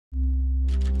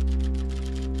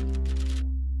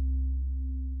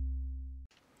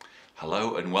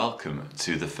Hello and welcome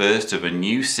to the first of a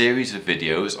new series of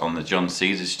videos on the John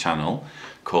Caesar's channel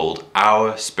called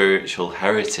Our Spiritual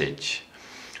Heritage.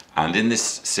 And in this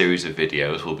series of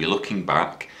videos we'll be looking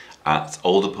back at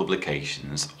older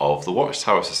publications of the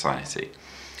Watchtower Society.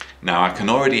 Now I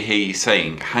can already hear you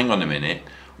saying, hang on a minute,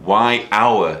 why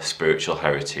our spiritual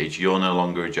heritage? You're no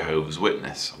longer a Jehovah's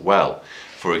Witness. Well,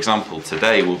 for example,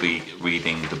 today we'll be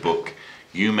reading the book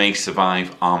You May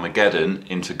Survive Armageddon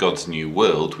Into God's New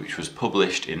World, which was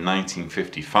published in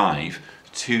 1955,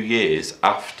 2 years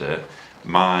after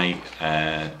my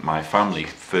family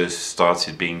first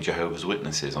started being Jehovah's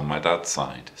Witnesses on my dad's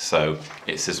side. So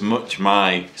it's as much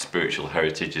my spiritual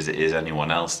heritage as it is anyone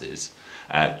else's,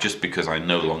 just because I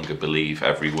no longer believe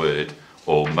every word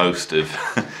or most of,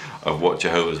 of what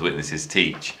Jehovah's Witnesses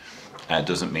teach,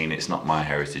 doesn't mean it's not my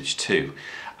heritage too.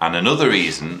 And another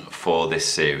reason for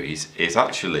this series is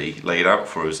actually laid out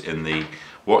for us in the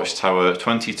Watchtower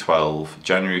 2012,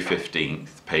 January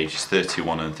 15th, pages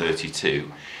 31 and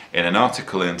 32, in an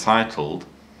article entitled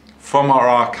From Our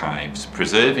Archives,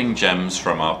 Preserving Gems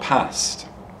from Our Past.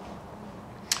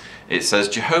 It says,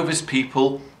 Jehovah's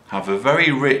people have a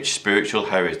very rich spiritual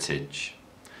heritage.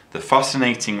 The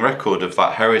fascinating record of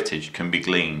that heritage can be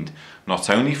gleaned not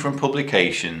only from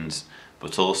publications,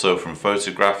 but also from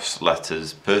photographs,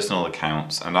 letters, personal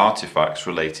accounts and artifacts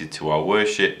related to our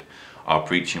worship, our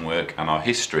preaching work and our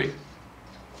history.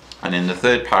 And in the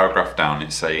third paragraph down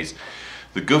it says,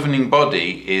 the governing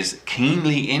body is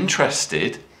keenly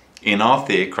interested in our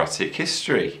theocratic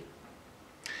history.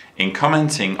 In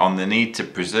commenting on the need to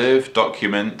preserve,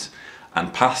 document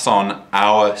and pass on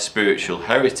our spiritual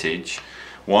heritage,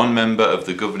 one member of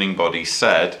the governing body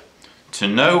said, to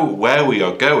know where we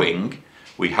are going,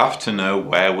 we have to know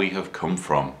where we have come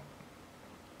from.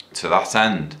 To that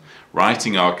end,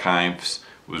 Writing Archives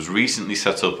was recently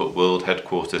set up at World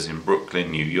Headquarters in Brooklyn,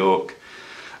 New York,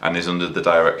 and is under the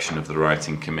direction of the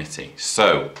Writing Committee.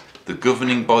 So, the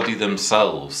governing body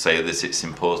themselves say that it's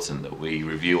important that we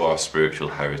review our spiritual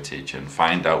heritage and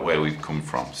find out where we've come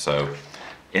from. So,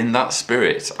 in that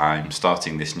spirit, I'm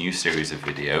starting this new series of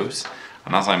videos,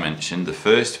 and as I mentioned, the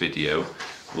first video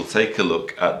will take a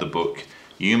look at the book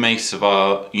You May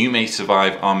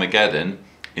Survive Armageddon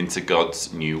Into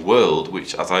God's New World,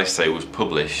 which, as I say, was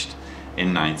published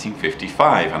in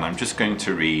 1955. And I'm just going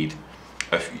to read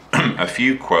a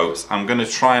few quotes. I'm going to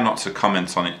try not to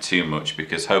comment on it too much,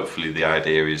 because hopefully the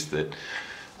idea is that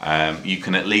you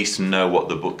can at least know what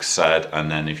the book said,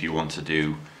 and then if you want to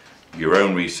do your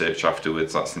own research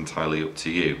afterwards, that's entirely up to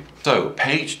you. So,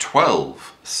 page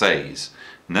 12 says,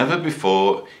 never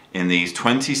before in these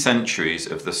 20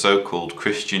 centuries of the so-called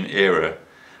Christian era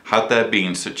had there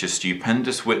been such a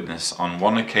stupendous witness on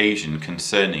one occasion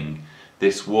concerning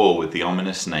this war with the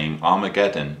ominous name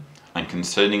Armageddon, and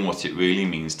concerning what it really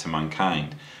means to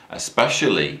mankind,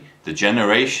 especially the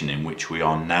generation in which we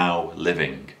are now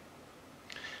living.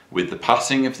 With the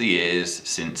passing of the years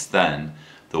since then,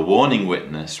 the warning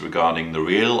witness regarding the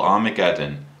real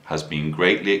Armageddon has been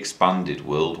greatly expanded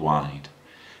worldwide.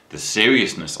 The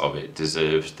seriousness of it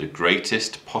deserves the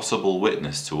greatest possible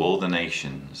witness to all the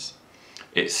nations.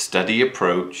 Its steady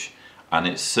approach and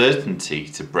its certainty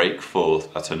to break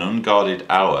forth at an unguarded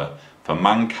hour for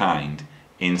mankind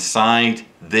inside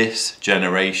this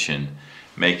generation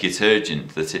make it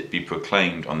urgent that it be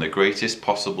proclaimed on the greatest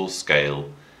possible scale,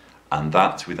 and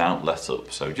that without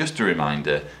let-up. So just a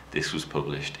reminder, this was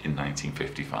published in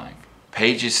 1955.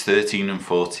 Pages 13 and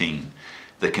 14.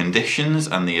 The conditions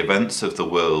and the events of the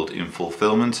world in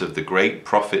fulfillment of the great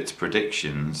prophet's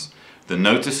predictions, the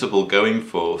noticeable going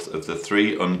forth of the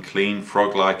three unclean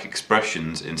frog-like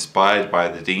expressions inspired by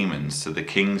the demons to the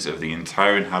kings of the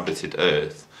entire inhabited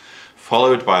earth,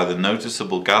 followed by the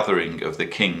noticeable gathering of the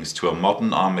kings to a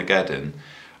modern Armageddon,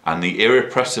 and the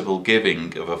irrepressible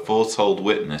giving of a foretold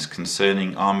witness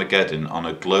concerning Armageddon on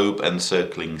a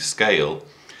globe-encircling scale,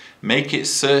 make it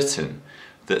certain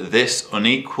that this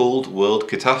unequalled world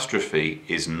catastrophe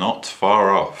is not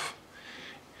far off.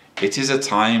 It is a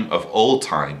time of all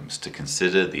times to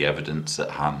consider the evidence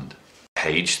at hand.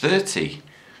 Page 30.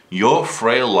 Your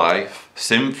frail life,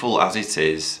 sinful as it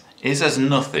is as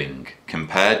nothing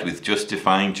compared with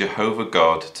justifying Jehovah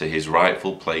God to his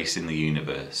rightful place in the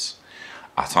universe.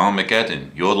 At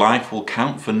Armageddon, your life will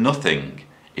count for nothing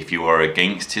if you are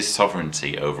against his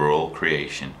sovereignty over all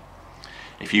creation.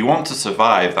 If you want to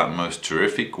survive that most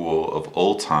terrific war of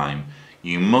all time,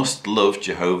 you must love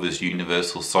Jehovah's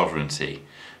universal sovereignty,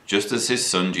 just as his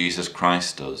Son Jesus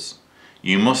Christ does.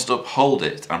 You must uphold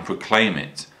it and proclaim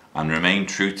it, and remain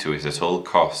true to it at all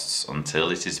costs until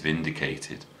it is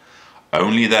vindicated.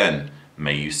 Only then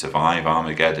may you survive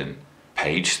Armageddon.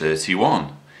 Page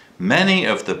 31. Many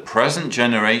of the present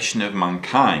generation of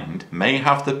mankind may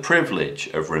have the privilege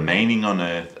of remaining on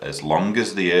earth as long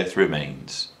as the earth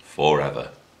remains, forever.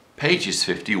 Pages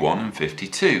 51 and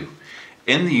 52.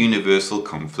 In the universal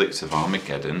conflict of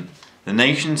Armageddon, the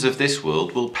nations of this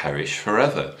world will perish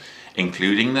forever,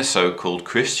 including the so-called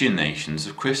Christian nations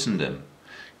of Christendom.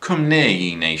 Come near,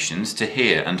 ye nations, to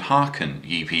hear, and hearken,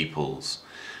 ye peoples.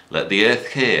 Let the earth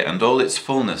hear, and all its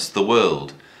fullness, the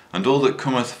world, and all that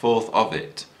cometh forth of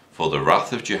it. For the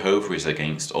wrath of Jehovah is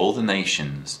against all the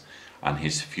nations, and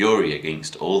his fury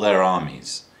against all their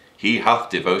armies. He hath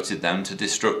devoted them to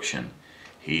destruction,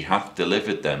 he hath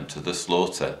delivered them to the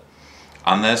slaughter.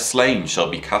 And their slain shall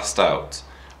be cast out,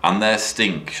 and their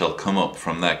stink shall come up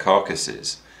from their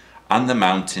carcasses, and the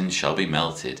mountains shall be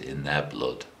melted in their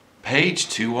blood. Page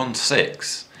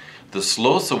 216. The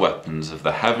slaughter weapons of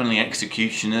the heavenly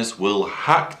executioners will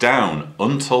hack down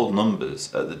untold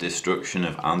numbers at the destruction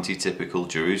of antitypical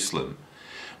Jerusalem,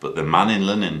 but the man in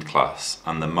linen class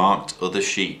and the marked other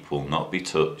sheep will not be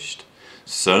touched.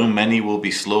 So many will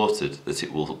be slaughtered that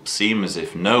it will seem as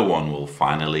if no one will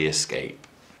finally escape.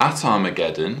 At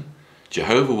Armageddon,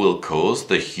 Jehovah will cause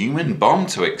the human bomb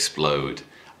to explode,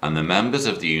 and the members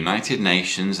of the United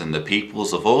Nations and the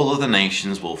peoples of all other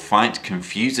nations will fight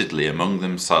confusedly among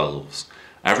themselves,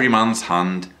 every man's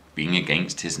hand being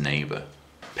against his neighbour.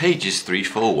 Pages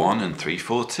 341 and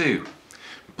 342.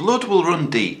 Blood will run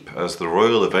deep as the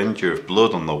royal avenger of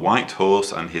blood on the white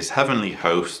horse and his heavenly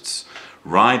hosts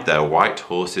ride their white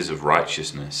horses of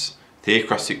righteousness,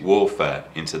 theocratic warfare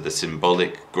into the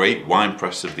symbolic great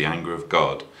winepress of the anger of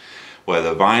God, where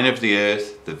the vine of the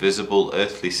earth, the visible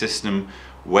earthly system,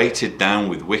 weighted down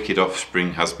with wicked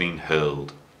offspring, has been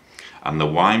hurled. And the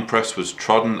winepress was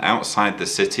trodden outside the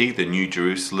city, the New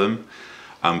Jerusalem,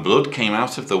 and blood came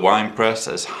out of the winepress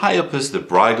as high up as the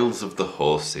bridles of the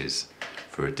horses,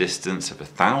 for a distance of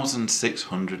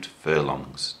 1,600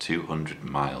 furlongs, 200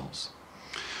 miles.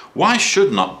 Why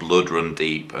should not blood run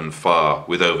deep and far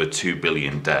with over 2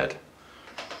 billion dead?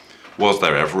 Was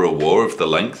there ever a war of the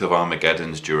length of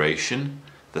Armageddon's duration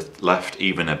that left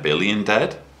even 1 billion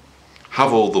dead?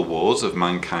 Have all the wars of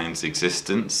mankind's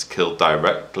existence killed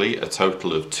directly a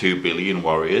total of 2 billion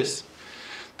warriors?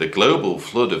 The global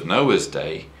flood of Noah's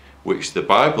day, which the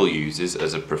Bible uses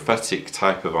as a prophetic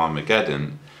type of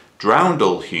Armageddon, drowned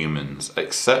all humans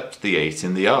except the 8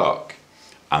 in the ark,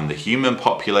 and the human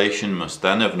population must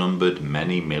then have numbered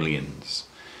many millions.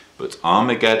 But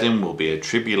Armageddon will be a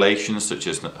tribulation such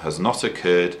as has not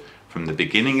occurred from the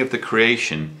beginning of the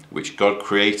creation which God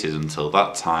created until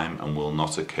that time, and will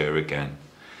not occur again.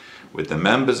 With the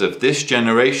members of this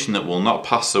generation that will not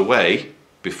pass away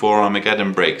before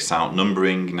Armageddon breaks out,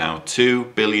 numbering now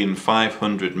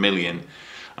 2,500,000,000,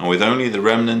 and with only the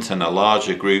remnant and a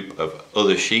larger group of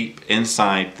other sheep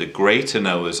inside the greater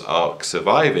Noah's ark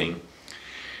surviving,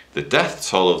 the death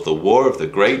toll of the war of the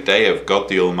great day of God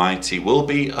the Almighty will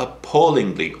be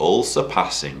appallingly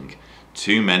all-surpassing,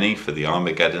 too many for the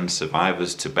Armageddon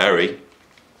survivors to bury.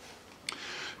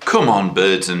 Come on,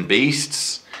 birds and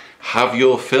beasts, have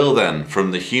your fill then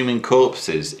from the human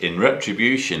corpses in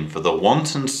retribution for the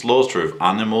wanton slaughter of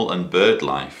animal and bird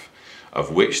life,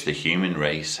 of which the human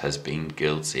race has been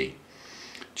guilty.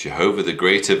 Jehovah the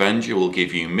great avenger will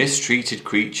give you mistreated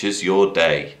creatures your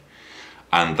day.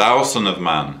 And thou, son of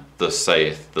man, thus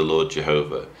saith the Lord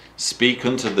Jehovah, speak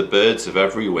unto the birds of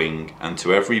every wing, and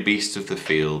to every beast of the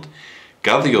field,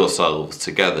 gather yourselves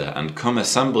together, and come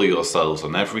assemble yourselves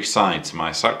on every side to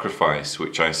my sacrifice,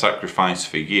 which I sacrifice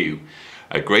for you,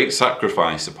 a great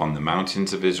sacrifice upon the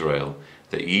mountains of Israel,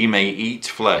 that ye may eat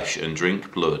flesh and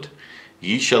drink blood.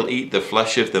 Ye shall eat the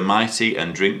flesh of the mighty,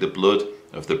 and drink the blood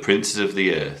of the princes of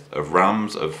the earth, of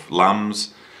rams, of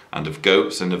lambs, and of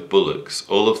goats, and of bullocks,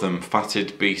 all of them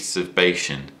fatted beasts of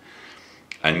Bashan.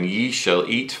 And ye shall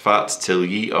eat fat till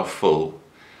ye are full,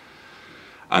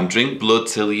 and drink blood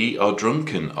till ye are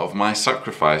drunken of my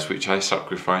sacrifice which I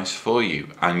sacrifice for you.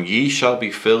 And ye shall be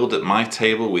filled at my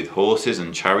table with horses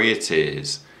and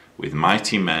charioteers, with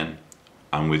mighty men,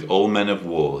 and with all men of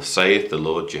war, saith the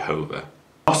Lord Jehovah.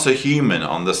 Not a human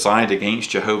on the side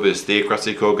against Jehovah's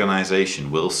theocratic organization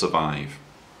will survive.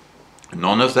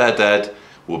 None of their dead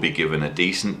will be given a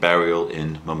decent burial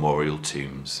in memorial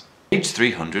tombs. Page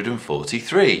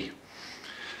 343.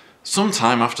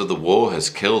 Sometime after the war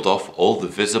has killed off all the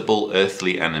visible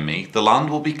earthly enemy, the land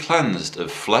will be cleansed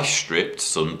of flesh-stripped,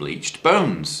 sun-bleached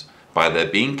bones, by their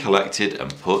being collected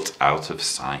and put out of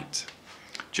sight.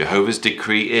 Jehovah's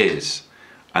decree is,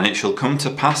 and it shall come to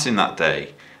pass in that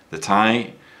day, that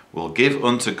I will give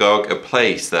unto Gog a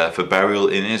place there for burial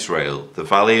in Israel, the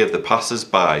valley of the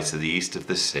passers-by to the east of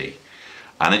the sea.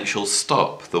 and it shall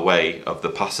stop the way of the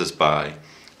passers-by,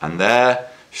 and there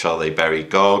shall they bury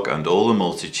Gog and all the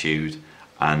multitude,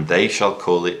 and they shall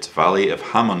call it Valley of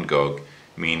Hamon-Gog,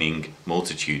 meaning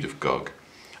multitude of Gog.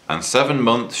 And 7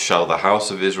 months shall the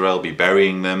house of Israel be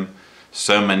burying them,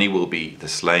 so many will be the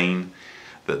slain,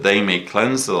 that they may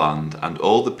cleanse the land, and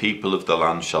all the people of the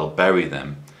land shall bury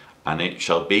them, and it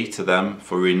shall be to them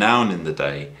for renown in the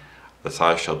day, that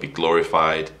I shall be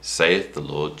glorified, saith the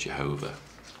Lord Jehovah.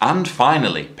 And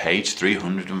finally, page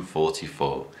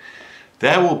 344.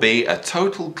 There will be a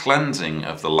total cleansing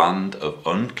of the land of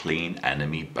unclean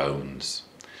enemy bones.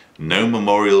 No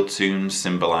memorial tombs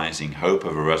symbolizing hope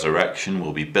of a resurrection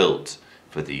will be built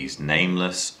for these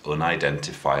nameless,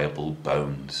 unidentifiable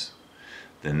bones.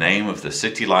 The name of the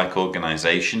city-like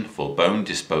organization for bone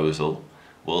disposal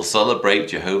will celebrate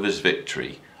Jehovah's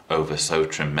victory over so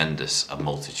tremendous a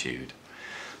multitude.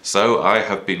 So I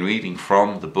have been reading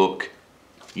from the book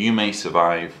You May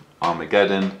Survive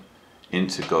Armageddon,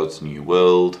 Into God's New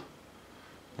World.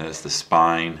 There's the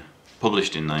spine,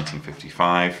 published in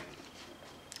 1955.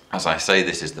 As I say,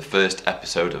 this is the first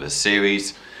episode of a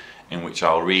series in which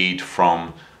I'll read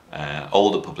from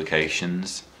older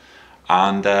publications,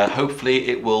 and hopefully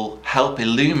it will help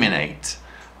illuminate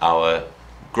our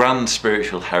grand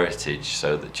spiritual heritage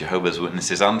so that Jehovah's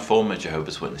Witnesses and former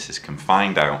Jehovah's Witnesses can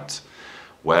find out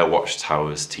where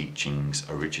Watchtower's teachings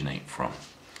originate from.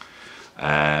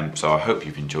 So I hope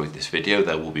you've enjoyed this video.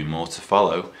 There will be more to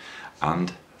follow,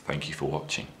 and thank you for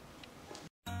watching.